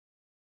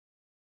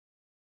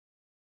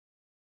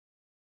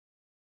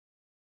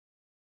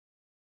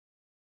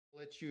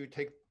Let you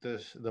take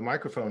the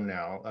microphone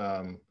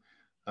now,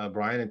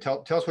 Brian, and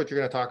tell us what you're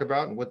going to talk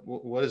about and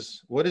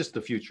what is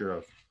the future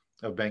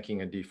of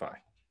banking and DeFi.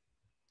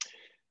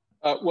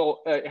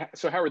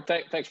 So Howard,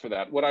 thanks for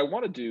that. What I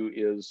want to do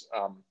is,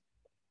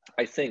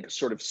 I think,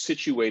 sort of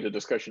situate a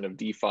discussion of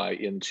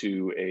DeFi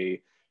into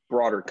a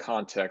broader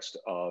context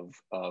of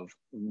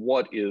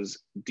what is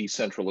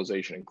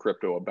decentralization in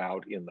crypto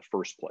about in the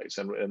first place.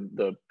 And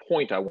the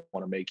point I want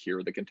to make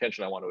here, the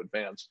contention I want to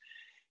advance,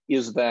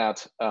 is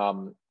that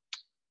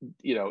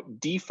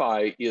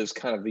DeFi is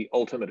kind of the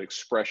ultimate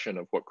expression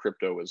of what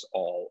crypto is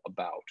all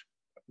about,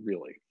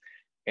 really.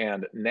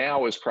 And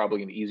now is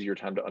probably an easier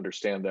time to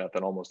understand that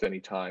than almost any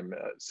time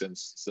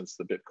since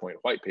the Bitcoin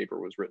white paper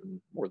was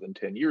written more than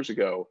 10 years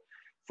ago,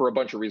 for a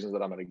bunch of reasons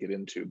that I'm going to get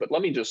into. But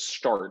let me just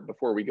start,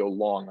 before we go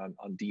long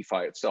on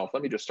DeFi itself,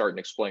 let me just start and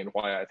explain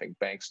why I think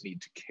banks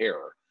need to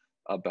care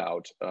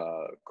about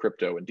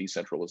crypto and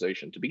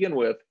decentralization to begin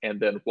with, and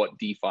then what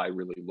DeFi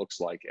really looks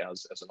like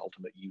as an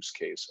ultimate use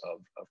case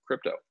of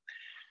crypto.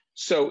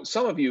 So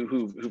some of you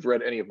who've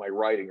read any of my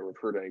writing or have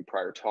heard any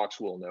prior talks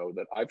will know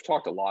that I've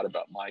talked a lot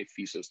about my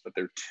thesis that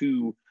there are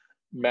two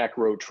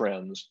macro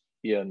trends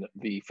in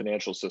the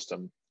financial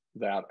system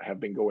that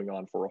have been going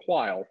on for a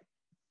while.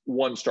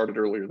 One started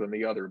earlier than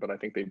the other, but I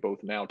think they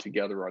both now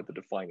together are the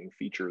defining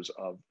features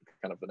of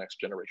kind of the next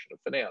generation of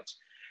finance.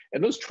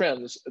 And those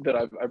trends that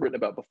I've written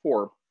about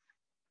before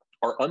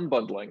are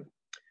unbundling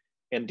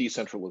and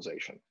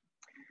decentralization.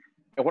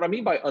 And what I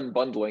mean by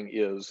unbundling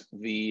is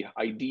the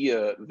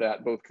idea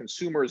that both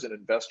consumers and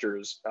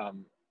investors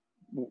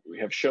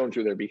have shown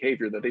through their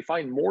behavior that they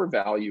find more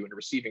value in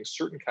receiving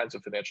certain kinds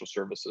of financial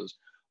services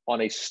on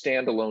a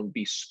standalone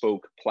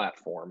bespoke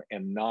platform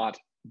and not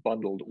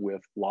bundled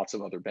with lots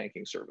of other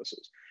banking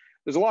services.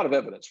 There's a lot of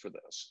evidence for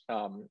this.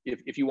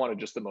 If you wanted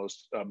just the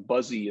most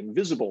buzzy and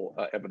visible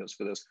evidence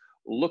for this,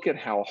 look at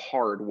how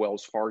hard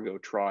Wells Fargo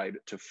tried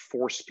to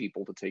force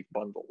people to take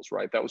bundles,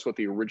 right? That was what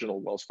the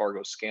original Wells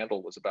Fargo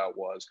scandal was about,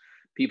 was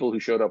people who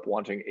showed up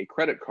wanting a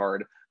credit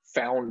card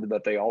found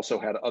that they also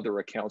had other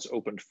accounts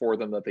opened for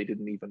them that they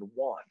didn't even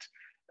want.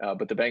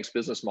 But the bank's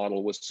business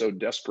model was so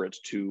desperate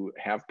to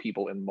have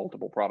people in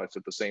multiple products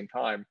at the same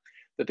time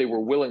that they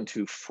were willing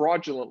to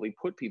fraudulently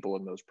put people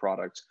in those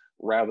products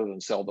rather than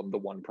sell them the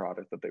one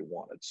product that they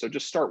wanted. So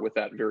just start with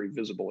that very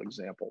visible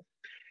example.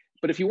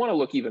 But if you want to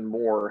look even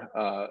more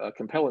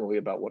compellingly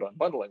about what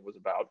unbundling was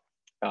about,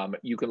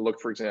 you can look,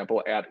 for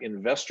example, at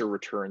investor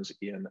returns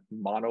in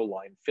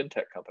monoline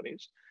fintech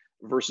companies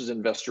versus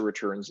investor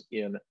returns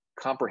in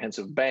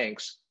comprehensive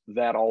banks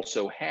that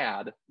also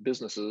had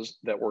businesses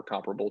that were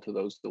comparable to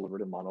those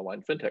delivered in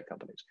monoline fintech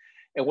companies.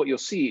 And what you'll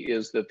see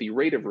is that the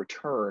rate of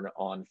return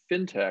on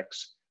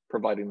fintechs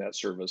providing that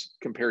service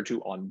compared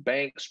to on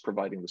banks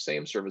providing the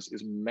same service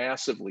is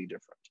massively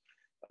different.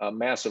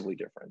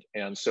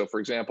 And so, for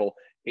example,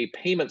 a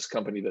payments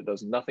company that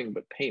does nothing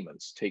but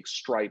payments, take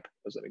Stripe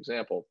as an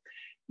example,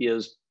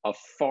 is a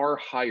far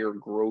higher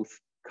growth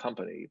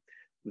company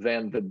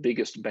than the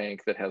biggest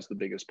bank that has the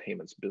biggest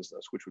payments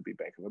business, which would be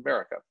Bank of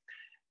America.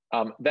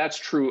 That's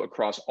true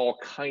across all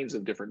kinds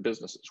of different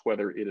businesses,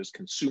 whether it is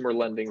consumer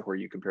lending, where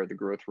you compare the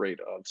growth rate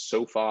of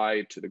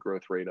SoFi to the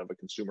growth rate of a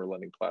consumer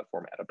lending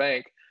platform at a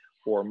bank,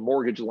 or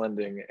mortgage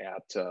lending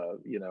at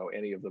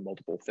any of the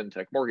multiple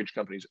fintech mortgage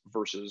companies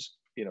versus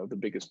the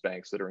biggest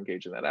banks that are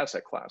engaged in that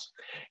asset class.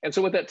 And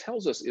so what that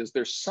tells us is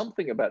there's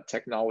something about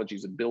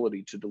technology's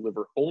ability to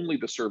deliver only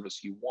the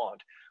service you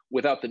want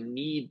without the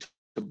need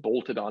to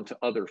bolt it onto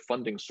other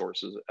funding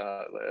sources,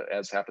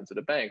 as happens at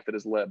a bank, that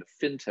has led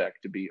fintech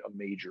to be a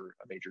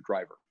major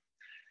driver.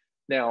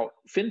 Now,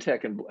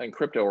 fintech and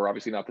crypto are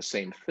obviously not the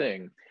same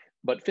thing,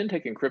 but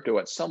fintech and crypto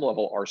at some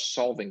level are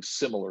solving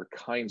similar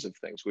kinds of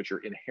things, which are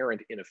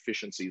inherent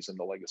inefficiencies in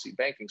the legacy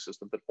banking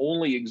system that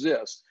only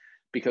exist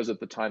because at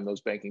the time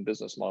those banking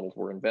business models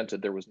were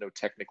invented, there was no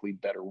technically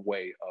better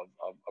way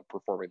of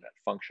performing that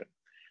function.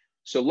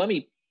 So let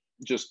me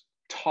just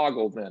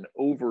toggle then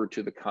over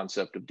to the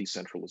concept of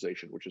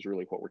decentralization, which is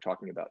really what we're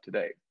talking about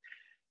today.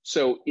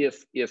 So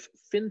if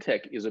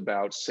fintech is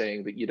about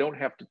saying that you don't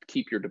have to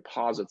keep your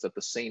deposits at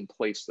the same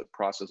place that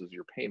processes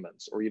your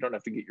payments, or you don't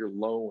have to get your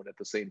loan at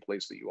the same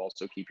place that you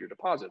also keep your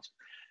deposits,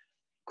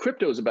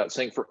 crypto is about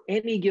saying for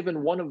any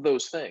given one of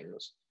those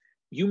things,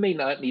 you may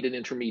not need an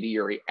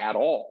intermediary at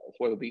all,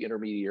 whether the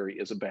intermediary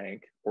is a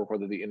bank or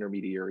whether the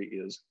intermediary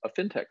is a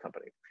fintech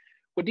company.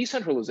 What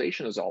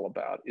decentralization is all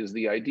about is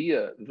the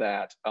idea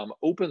that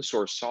open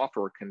source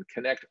software can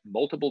connect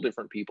multiple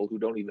different people who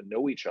don't even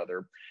know each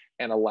other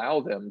and allow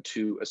them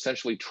to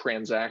essentially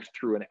transact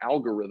through an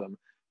algorithm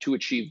to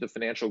achieve the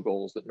financial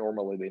goals that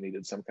normally they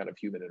needed some kind of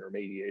human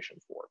intermediation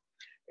for.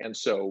 And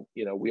so,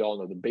 we all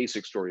know the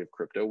basic story of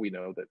crypto. We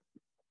know that,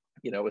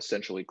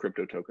 essentially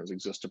crypto tokens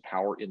exist to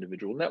power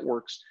individual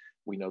networks.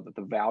 We know that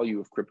the value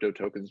of crypto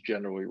tokens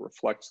generally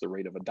reflects the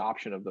rate of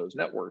adoption of those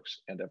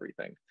networks and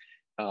everything.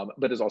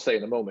 But as I'll say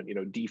in a moment,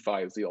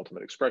 DeFi is the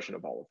ultimate expression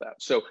of all of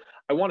that. So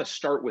I want to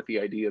start with the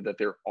idea that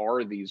there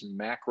are these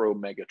macro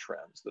mega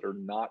trends that are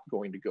not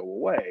going to go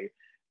away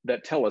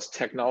that tell us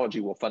technology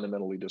will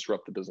fundamentally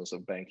disrupt the business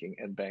of banking,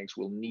 and banks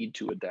will need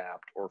to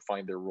adapt or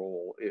find their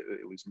role,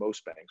 at least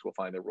most banks will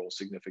find their role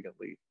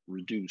significantly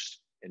reduced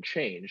and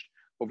changed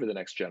over the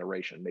next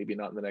generation. Maybe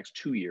not in the next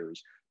 2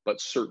 years,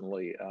 but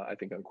certainly, I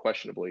think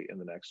unquestionably in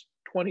the next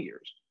 20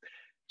 years.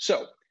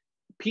 So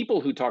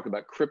people who talk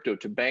about crypto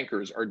to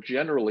bankers are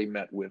generally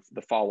met with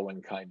the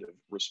following kind of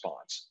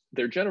response.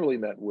 They're generally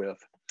met with,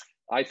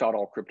 I thought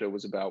all crypto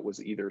was about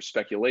was either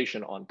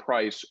speculation on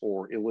price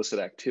or illicit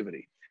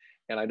activity.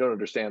 And I don't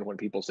understand when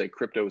people say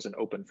crypto is an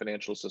open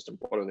financial system.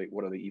 What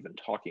are they even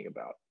talking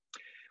about?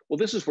 Well,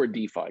 this is where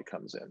DeFi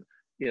comes in.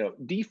 You know,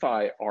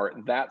 DeFi are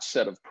that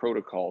set of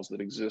protocols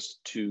that exist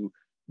to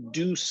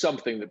do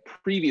something that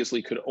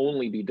previously could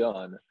only be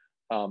done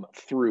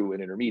through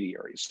an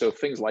intermediary. So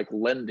things like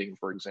lending,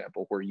 for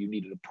example, where you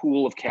needed a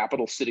pool of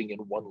capital sitting in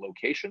one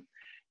location,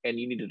 and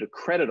you needed a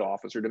credit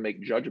officer to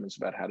make judgments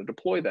about how to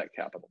deploy that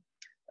capital,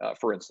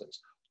 for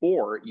instance.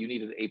 Or you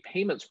needed a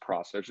payments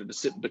processor to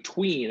sit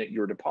between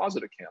your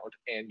deposit account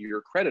and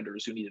your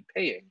creditors who needed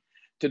paying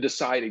to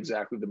decide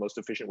exactly the most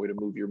efficient way to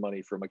move your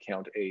money from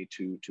account A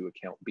to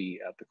account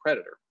B at the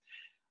creditor.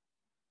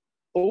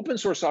 Open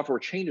source software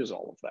changes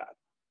all of that,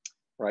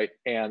 right?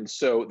 And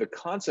so the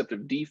concept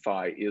of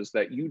DeFi is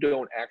that you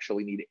don't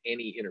actually need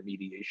any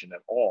intermediation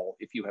at all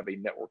if you have a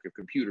network of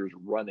computers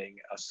running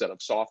a set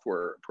of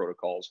software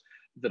protocols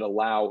that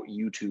allow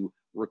you to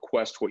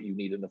request what you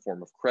need in the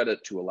form of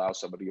credit to allow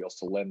somebody else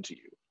to lend to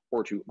you,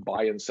 or to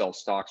buy and sell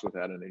stocks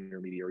without an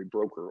intermediary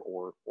broker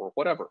or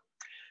whatever.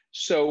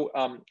 So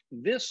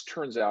this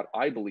turns out,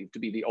 I believe, to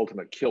be the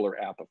ultimate killer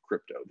app of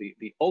crypto.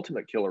 The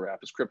ultimate killer app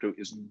is crypto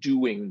is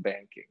doing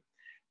banking.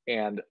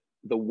 And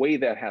the way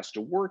that has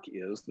to work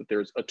is that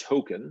there's a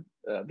token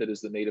that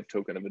is the native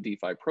token of a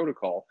DeFi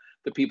protocol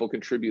that people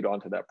contribute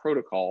onto that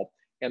protocol.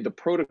 And the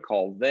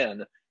protocol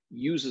then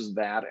uses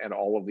that and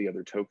all of the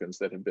other tokens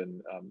that have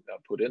been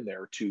put in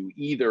there to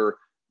either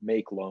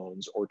make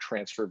loans or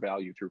transfer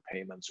value through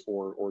payments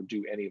or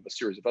do any of a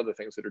series of other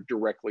things that are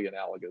directly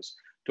analogous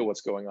to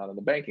what's going on in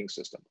the banking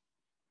system.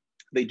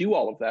 They do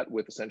all of that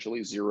with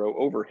essentially zero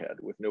overhead,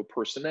 with no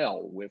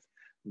personnel, with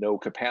no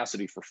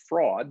capacity for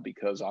fraud,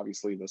 because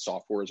obviously the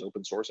software is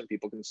open source and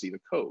people can see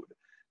the code.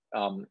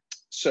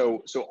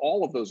 So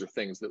all of those are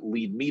things that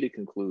lead me to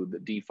conclude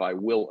that DeFi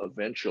will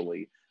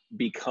eventually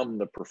become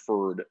the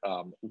preferred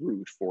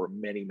route for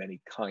many,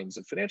 many kinds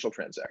of financial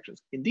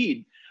transactions.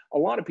 Indeed, a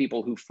lot of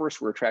people who first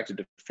were attracted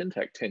to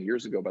fintech 10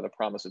 years ago by the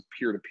promise of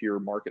peer-to-peer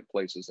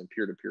marketplaces and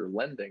peer-to-peer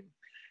lending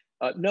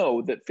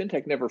know that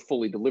fintech never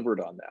fully delivered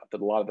on that,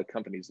 that a lot of the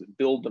companies that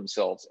build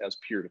themselves as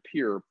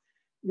peer-to-peer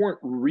weren't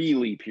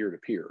really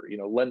peer-to-peer. You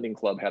know, Lending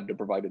Club had to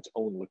provide its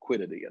own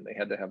liquidity, and they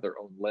had to have their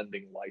own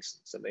lending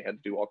license, and they had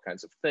to do all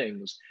kinds of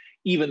things,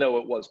 even though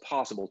it was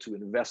possible to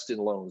invest in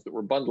loans that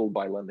were bundled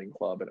by Lending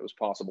Club, and it was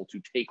possible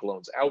to take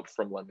loans out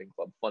from Lending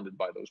Club funded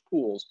by those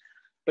pools.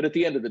 But at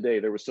the end of the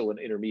day, there was still an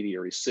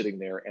intermediary sitting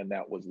there, and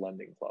that was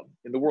Lending Club.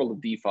 In the world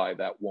of DeFi,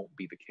 that won't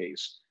be the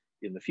case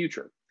in the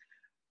future.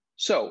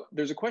 So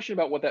there's a question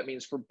about what that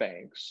means for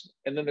banks,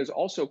 and then there's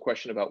also a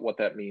question about what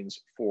that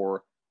means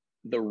for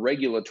the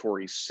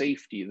regulatory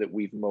safety that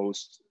we've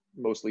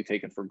mostly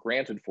taken for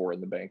granted in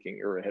the banking,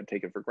 or had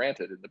taken for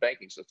granted in the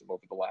banking system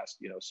over the last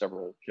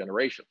several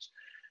generations.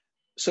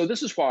 So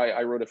this is why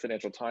I wrote a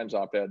Financial Times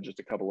op-ed just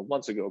a couple of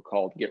months ago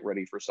called "Get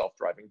Ready for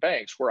Self-Driving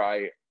Banks," where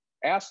I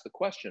asked the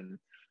question,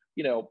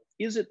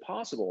 is it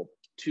possible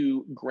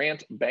to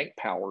grant bank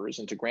powers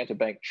and to grant a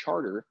bank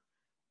charter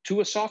to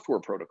a software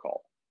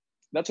protocol?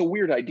 That's a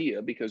weird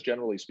idea, because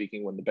generally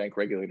speaking, when the bank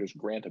regulators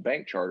grant a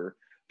bank charter,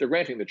 they're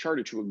granting the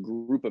charter to a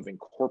group of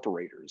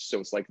incorporators.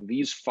 So it's like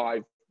these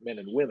 5 men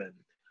and women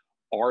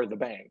are the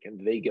bank,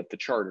 and they get the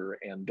charter,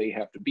 and they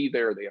have to be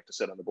there, they have to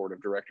sit on the board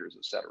of directors,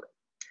 et cetera.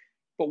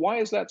 But why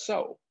is that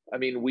so? I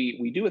mean,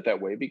 we do it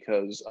that way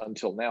because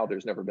until now,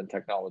 there's never been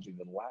technology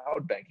that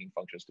allowed banking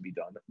functions to be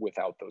done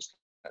without those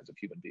kinds of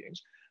human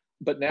beings.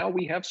 But now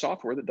we have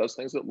software that does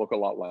things that look a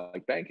lot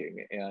like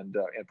banking, and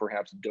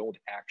perhaps don't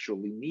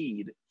actually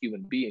need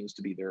human beings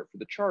to be there for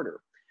the charter.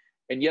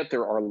 And yet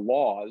there are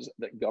laws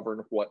that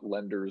govern what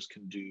lenders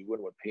can do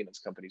and what payments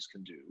companies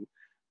can do.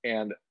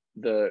 And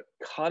the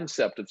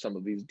concept of some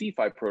of these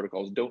DeFi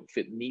protocols don't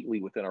fit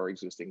neatly within our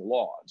existing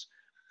laws.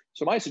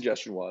 So my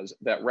suggestion was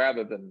that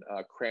rather than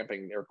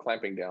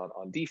clamping down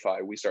on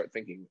DeFi, we start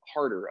thinking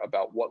harder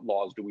about what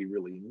laws do we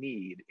really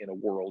need in a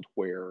world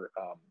where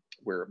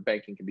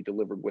banking can be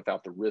delivered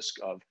without the risk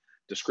of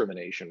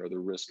discrimination or the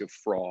risk of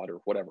fraud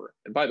or whatever.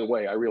 And by the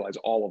way, I realize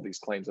all of these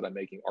claims that I'm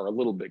making are a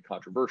little bit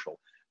controversial.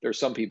 There's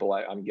some people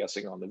I'm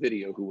guessing on the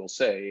video who will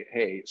say,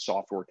 hey,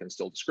 software can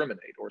still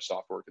discriminate, or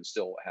software can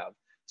still have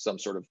some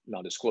sort of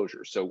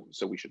non-disclosure. So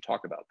we should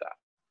talk about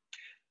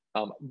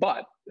that.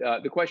 But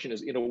the question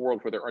is, in a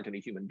world where there aren't any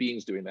human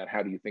beings doing that,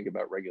 how do you think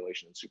about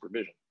regulation and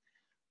supervision?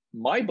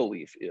 My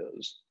belief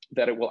is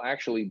that it will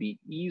actually be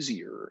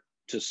easier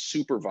to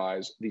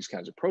supervise these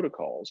kinds of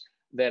protocols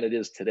than it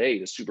is today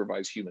to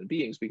supervise human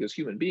beings, because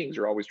human beings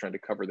are always trying to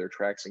cover their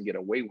tracks and get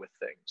away with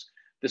things.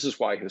 This is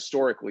why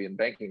historically in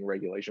banking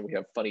regulation, we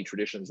have funny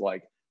traditions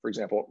like For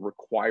example,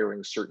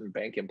 requiring certain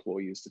bank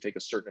employees to take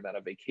a certain amount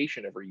of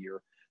vacation every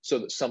year so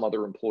that some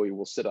other employee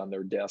will sit on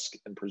their desk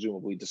and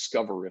presumably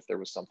discover if there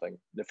was something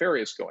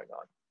nefarious going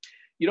on.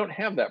 You don't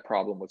have that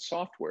problem with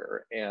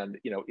software. And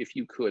if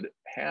you could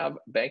have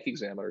bank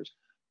examiners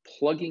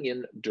plugging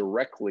in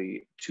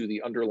directly to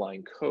the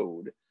underlying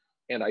code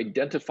and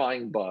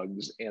identifying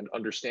bugs and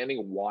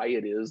understanding why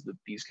it is that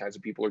these kinds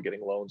of people are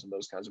getting loans and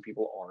those kinds of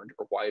people aren't,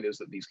 or why it is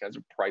that these kinds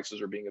of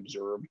prices are being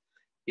observed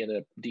in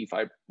a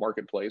DeFi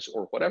marketplace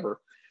or whatever,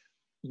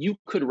 you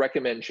could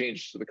recommend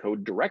changes to the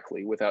code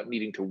directly without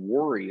needing to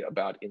worry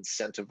about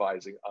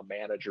incentivizing a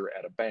manager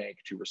at a bank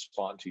to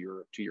respond to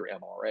your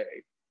MRA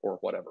or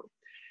whatever.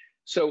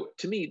 So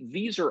to me,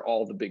 these are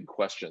all the big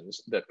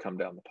questions that come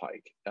down the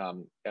pike.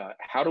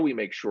 How do we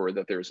make sure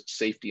that there's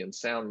safety and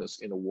soundness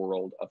in a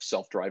world of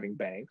self-driving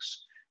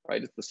banks,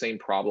 right? It's the same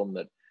problem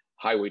that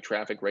highway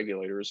traffic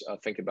regulators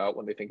think about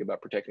when they think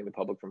about protecting the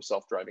public from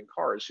self-driving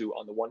cars, who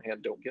on the one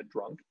hand don't get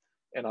drunk,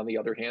 and on the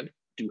other hand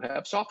do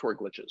have software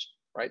glitches,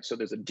 right? So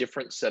there's a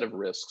different set of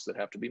risks that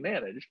have to be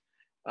managed.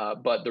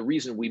 But the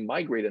reason we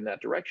migrate in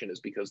that direction is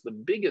because the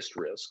biggest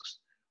risks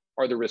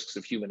are the risks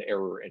of human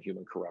error and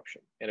human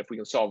corruption. And if we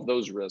can solve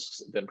those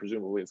risks, then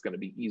presumably it's going to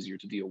be easier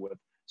to deal with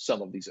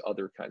some of these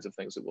other kinds of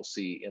things that we'll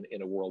see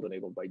in a world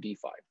enabled by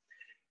DeFi.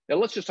 Now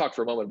let's just talk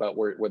for a moment about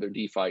whether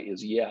DeFi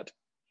is yet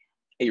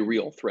a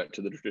real threat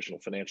to the traditional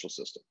financial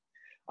system.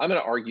 I'm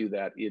going to argue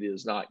that it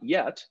is not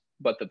yet,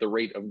 but that the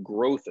rate of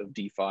growth of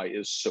DeFi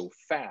is so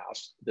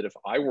fast that if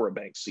I were a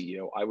bank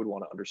CEO, I would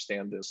want to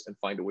understand this and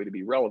find a way to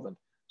be relevant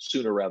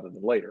sooner rather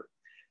than later.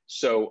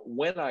 So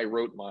when I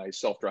wrote my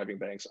self-driving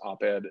banks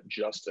op-ed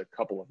just a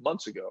couple of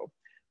months ago,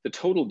 the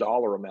total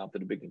dollar amount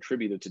that had been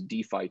contributed to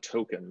DeFi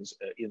tokens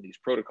in these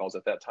protocols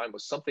at that time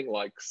was something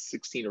like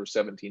 16 or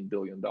 17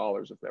 billion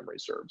dollars, if memory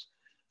serves.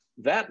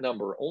 That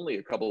number, only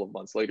a couple of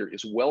months later,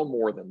 is well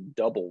more than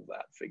double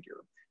that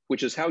figure,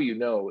 which is how you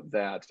know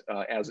that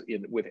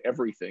with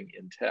everything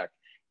in tech,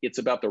 it's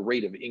about the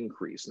rate of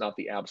increase, not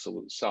the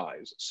absolute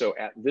size. So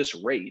at this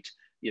rate,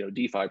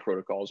 DeFi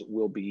protocols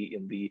will be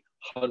in the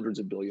hundreds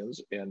of billions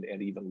and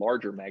even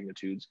larger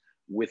magnitudes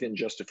within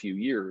just a few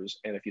years.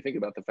 And if you think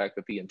about the fact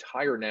that the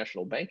entire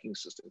national banking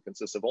system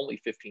consists of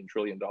only $15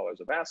 trillion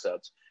of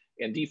assets,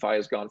 and DeFi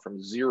has gone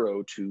from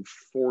 0 to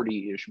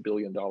 40-ish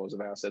billion dollars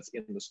of assets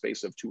in the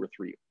space of 2 or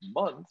 3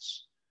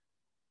 months,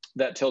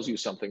 that tells you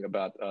something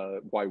about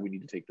why we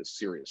need to take this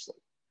seriously.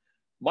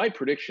 My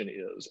prediction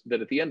is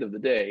that at the end of the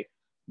day,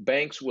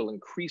 banks will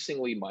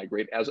increasingly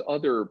migrate, as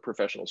other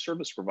professional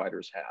service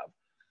providers have,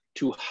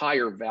 to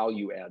higher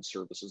value add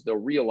services. They'll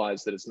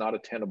realize that it's not a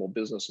tenable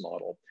business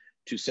model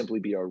to simply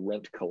be a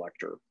rent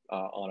collector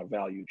on a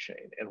value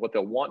chain. And what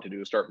they'll want to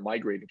do is start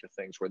migrating to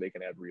things where they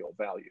can add real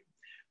value.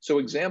 So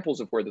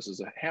examples of where this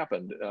has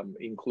happened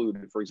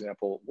include, for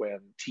example, when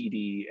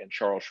TD and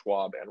Charles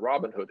Schwab and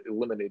Robinhood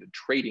eliminated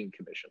trading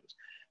commissions,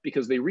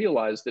 because they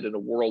realized that in a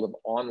world of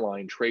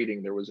online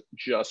trading, there was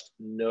just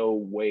no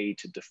way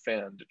to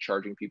defend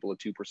charging people a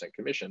 2%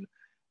 commission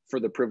for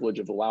the privilege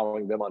of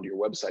allowing them onto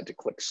your website to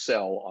click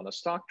sell on a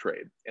stock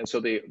trade. And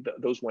so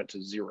those went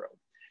to zero.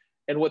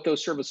 And what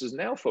those services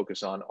now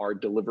focus on are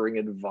delivering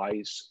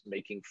advice,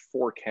 making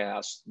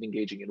forecasts,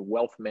 engaging in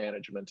wealth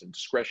management and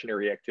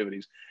discretionary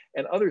activities,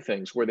 and other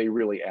things where they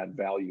really add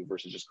value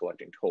versus just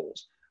collecting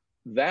tolls.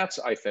 That's,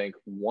 I think,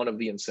 one of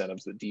the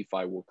incentives that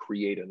DeFi will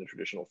create in the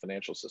traditional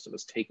financial system,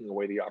 is taking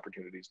away the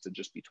opportunities to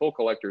just be toll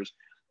collectors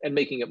and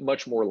making it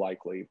much more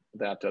likely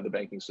that the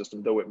banking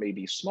system, though it may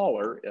be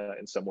smaller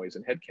in some ways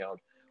in headcount,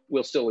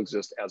 will still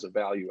exist as a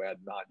value add,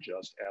 not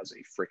just as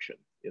a friction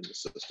in the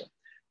system.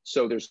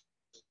 So there's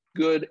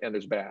good and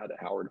there's bad,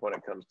 Howard, when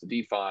it comes to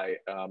DeFi.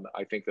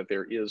 I think that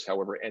there is,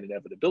 however, an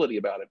inevitability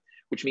about it,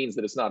 which means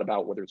that it's not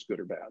about whether it's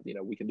good or bad.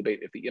 We can debate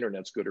if the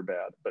internet's good or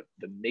bad, but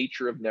the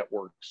nature of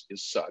networks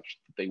is such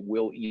that they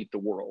will eat the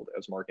world,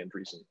 as Mark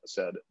Andreessen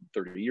said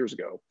 30 years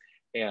ago.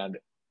 And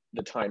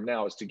the time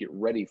now is to get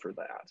ready for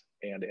that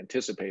and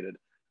anticipate it,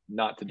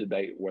 not to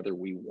debate whether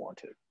we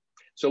want it.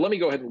 So let me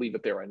go ahead and leave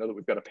it there. I know that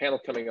we've got a panel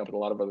coming up and a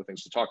lot of other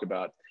things to talk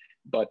about.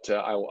 But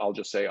I'll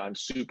just say I'm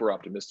super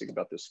optimistic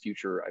about this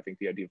future. I think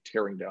the idea of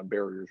tearing down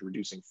barriers,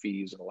 reducing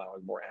fees, and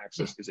allowing more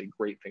access is a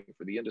great thing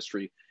for the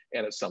industry.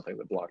 And it's something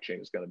that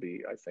blockchain is going to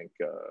be, I think,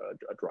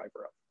 a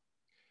driver of.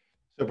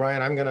 So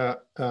Brian, I'm going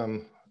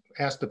to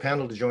ask the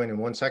panel to join in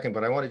 1 second,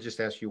 but I want to just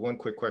ask you one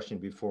quick question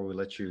before we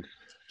let you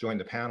join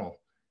the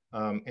panel.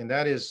 And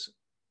that is,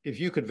 if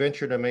you could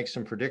venture to make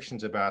some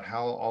predictions about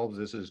how all of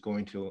this is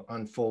going to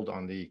unfold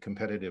on the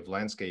competitive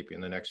landscape in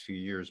the next few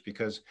years,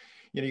 because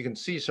you can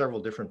see several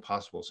different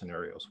possible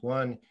scenarios.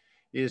 One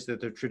is that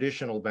the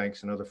traditional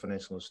banks and other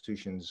financial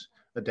institutions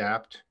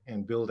adapt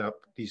and build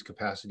up these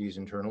capacities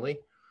internally,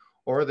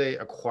 or they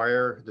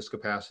acquire this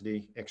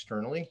capacity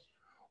externally,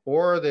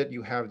 or that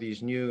you have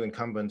these new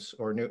incumbents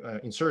or new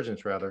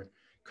insurgents rather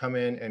come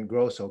in and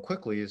grow so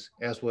quickly,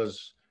 as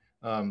was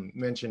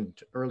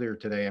mentioned earlier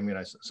today. I mean,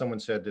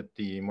 someone said that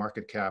the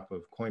market cap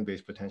of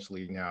Coinbase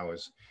potentially now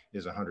is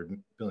 $100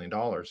 billion.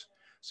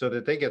 so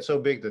that they get so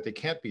big that they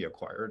can't be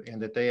acquired,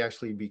 and that they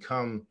actually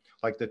become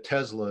like the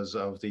Teslas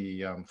of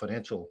the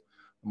financial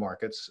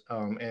markets,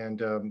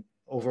 and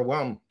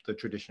overwhelm the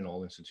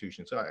traditional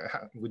institutions.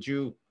 Would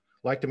you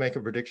like to make a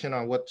prediction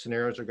on what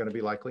scenarios are going to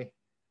be likely?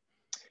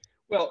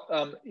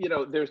 Well, you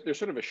know, there's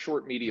sort of a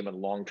short, medium, and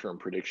long-term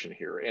prediction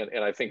here,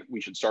 and I think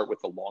we should start with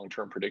the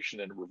long-term prediction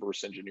and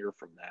reverse engineer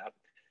from that.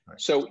 Right.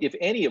 So, if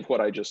any of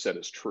what I just said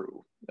is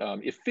true,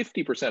 if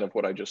 50% of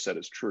what I just said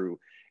is true,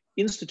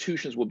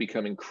 institutions will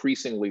become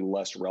increasingly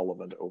less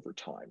relevant over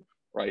time,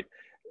 right?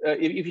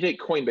 If you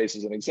take Coinbase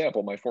as an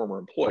example, my former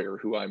employer,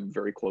 who I'm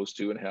very close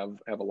to and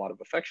have a lot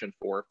of affection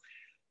for,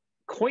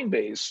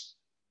 Coinbase,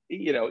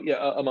 you know,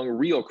 among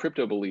real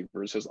crypto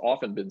believers, has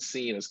often been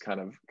seen as kind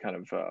of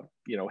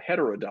you know,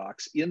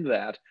 heterodox in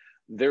that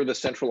they're the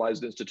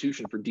centralized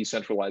institution for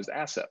decentralized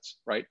assets,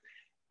 right?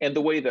 And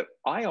the way that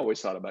I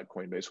always thought about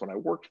Coinbase when I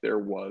worked there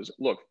was,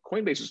 look,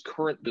 Coinbase's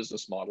current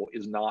business model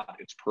is not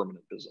its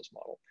permanent business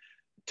model.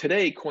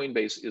 Today,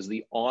 Coinbase is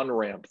the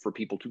on-ramp for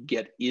people to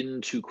get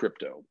into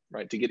crypto,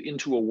 right? To get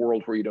into a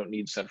world where you don't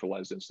need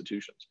centralized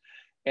institutions.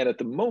 And at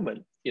the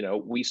moment, you know,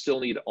 we still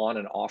need on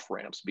and off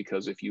ramps,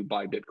 because if you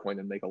buy Bitcoin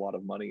and make a lot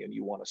of money and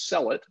you want to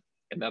sell it,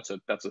 and that's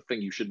a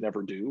thing you should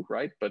never do,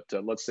 right? But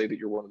let's say that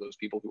you're one of those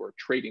people who are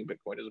trading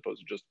Bitcoin as opposed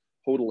to just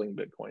hodling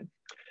Bitcoin.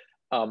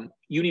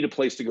 You need a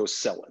place to go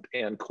sell it,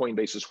 and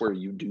Coinbase is where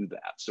you do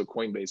that. So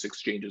Coinbase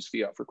exchanges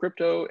fiat for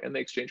crypto, and they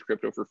exchange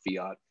crypto for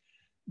fiat.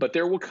 But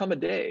there will come a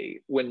day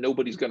when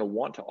nobody's going to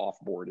want to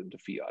offboard into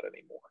fiat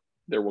anymore.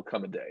 There will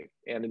come a day,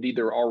 and indeed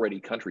there are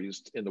already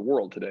countries in the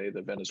world today,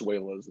 the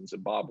Venezuelas and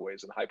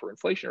Zimbabwe's and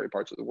hyperinflationary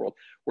parts of the world,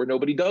 where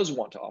nobody does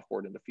want to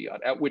offboard into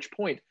fiat, at which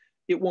point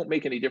it won't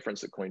make any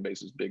difference that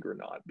Coinbase is big or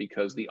not,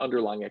 because the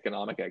underlying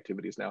economic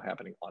activity is now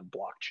happening on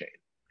blockchain.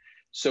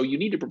 So you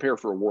need to prepare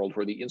for a world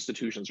where the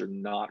institutions are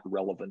not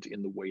relevant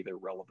in the way they're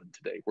relevant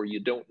today, where you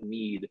don't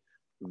need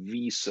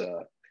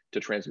Visa to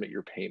transmit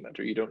your payment,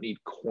 or you don't need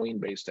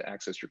Coinbase to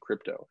access your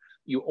crypto.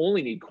 You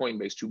only need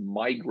Coinbase to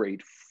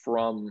migrate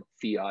from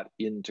fiat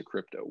into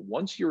crypto.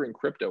 Once you're in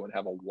crypto and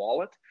have a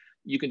wallet,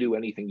 you can do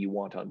anything you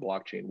want on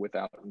blockchain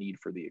without need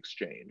for the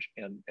exchange.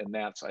 And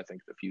that's, I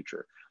think, the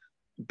future.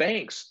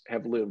 Banks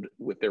have lived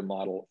with their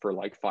model for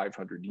like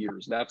 500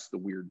 years. That's the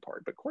weird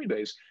part. But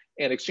Coinbase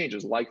and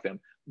exchanges like them,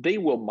 they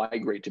will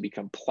migrate to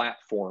become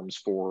platforms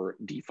for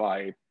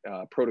DeFi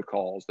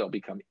protocols. They'll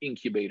become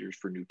incubators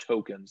for new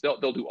tokens.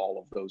 They'll do all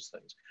of those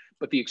things.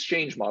 But the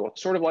exchange model,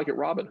 sort of like at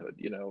Robinhood,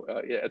 you know,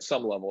 at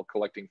some level,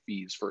 collecting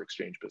fees for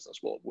exchange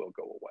business will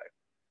go away.